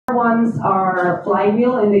ones are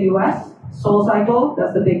Flywheel in the US, SoulCycle,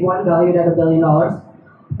 that's the big one, valued at $1 billion.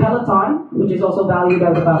 Peloton, which is also valued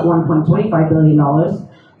at about $1.25 billion.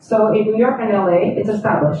 So in New York and LA, it's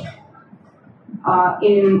established.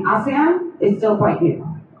 In ASEAN, it's still quite new.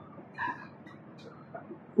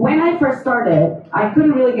 When I first started, I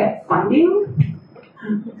couldn't really get funding.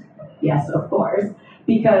 Yes, of course,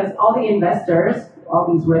 because all the investors, all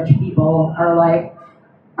these rich people are like,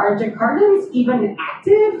 are Jakartans even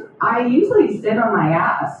active? I usually sit on my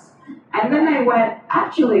ass. And then I went,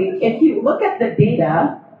 actually, if you look at the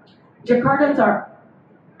data, Jakartans are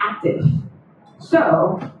active.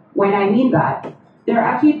 So, when I mean that, there are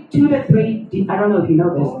actually 2 to 3, I don't know if you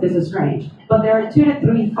know this is strange, but there are 2 to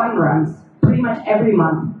 3 fun runs pretty much every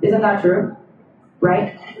month. Isn't that true?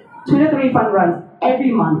 Right? 2 to 3 fun runs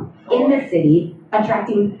every month in the city,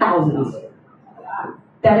 attracting thousands.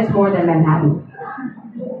 That is more than Manhattan.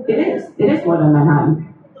 It is more than Manhattan.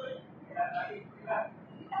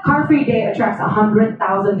 Car Free Day attracts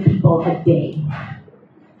 100,000 people a day.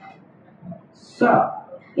 So,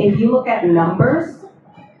 if you look at numbers,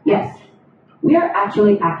 yes, we are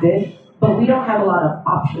actually active, but we don't have a lot of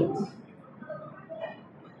options.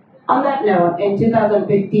 On that note, in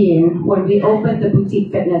 2015, when we opened the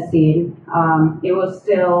boutique fitness scene, it was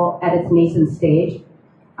still at its nascent stage.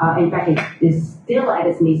 In fact, it is still at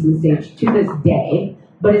its nascent stage to this day,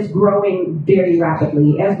 but it's growing very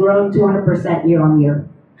rapidly. It has grown 200% year on year.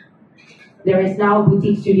 There is now a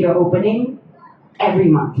boutique studio opening every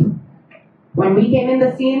month. When we came in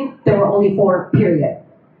the scene, there were only 4, period.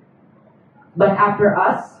 But after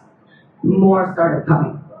us, more started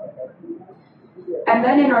coming. And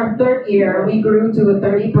then in our 3rd year, we grew to a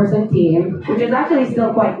 30-person team, which is actually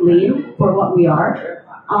still quite lean for what we are.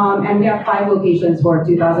 And we have 5 locations for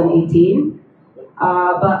 2018.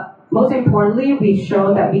 But most importantly, we've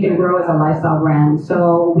shown that we can grow as a lifestyle brand.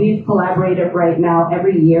 So we've collaborated right now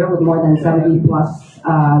every year with more than 70 plus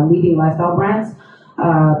leading lifestyle brands.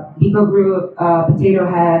 Biko Group, Potato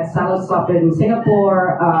Head, Salad Stop in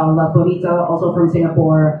Singapore, La Bonita, also from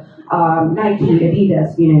Singapore, Nike,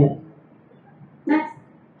 Adidas, you name it. Next.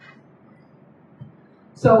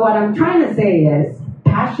 So what I'm trying to say is,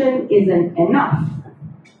 passion isn't enough.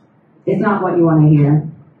 It's not what you want to hear.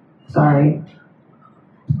 Sorry.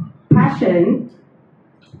 Passion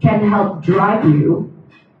can help drive you,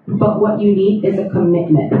 but what you need is a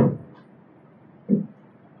commitment.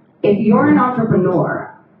 If you're an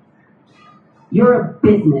entrepreneur, you're a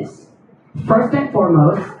business. First and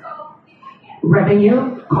foremost,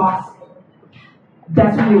 revenue, cost,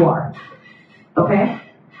 that's who you are. Okay?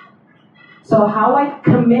 So how I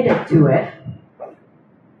committed to it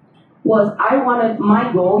was I wanted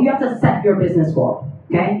my goal. You have to set your business goal.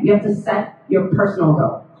 Okay? You have to set your personal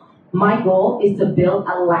goal. My goal is to build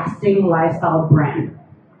a lasting lifestyle brand.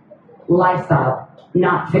 Lifestyle,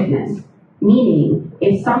 not fitness. Meaning,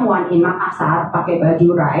 if someone in Makassar pakai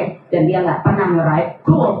baju RIDE dan dia nggak pernah nge-ride,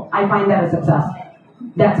 cool, I find that a success.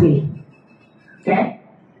 That's me. Okay?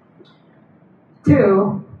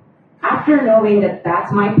 2, after knowing that that's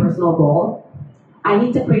my personal goal, I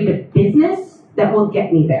need to create a business that will get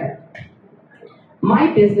me there. My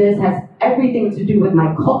business has everything to do with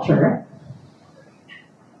my culture,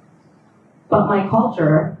 but my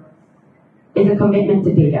culture is a commitment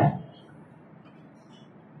to data.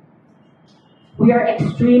 We are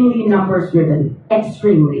extremely numbers driven,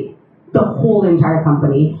 extremely, the whole entire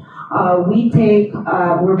company.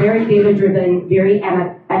 We're very data driven, very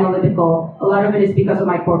analytical. A lot of it is because of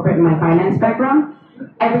my corporate and my finance background.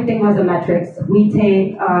 Everything has a metrics. We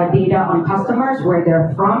take data on customers, where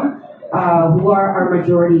they're from, who are our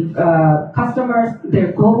majority customers,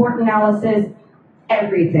 their cohort analysis,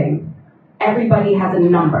 everything. Everybody has a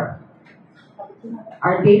number.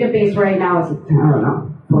 Our database right now is, I don't know,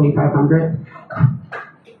 4,500.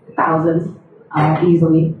 Thousands,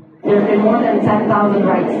 easily. There have been more than 10,000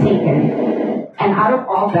 rides taken. And out of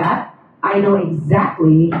all that, I know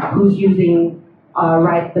exactly who's using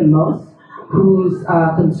RIDE the most, who's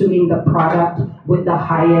consuming the product with the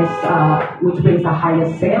highest, which brings the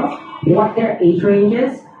highest sales, what their age range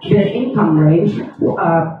is, their income range,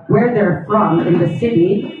 where they're from in the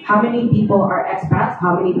city, how many people are expats,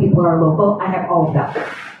 how many people are local. I have all of that.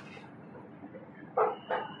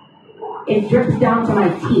 It drips down to my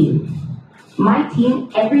team. My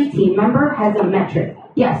team, every team member has a metric.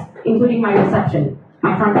 Yes, including my reception.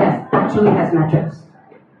 My front desk actually has metrics.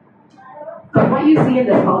 But what you see in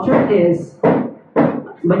this culture is,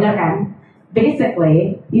 bener kan?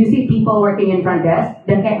 Basically, you see people working in front desk,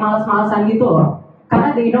 dan kayak malas-malasan gitu loh.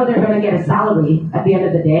 Karena they know they're going to get a salary at the end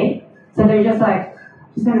of the day. So they're just like,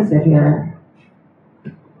 just going to sit here.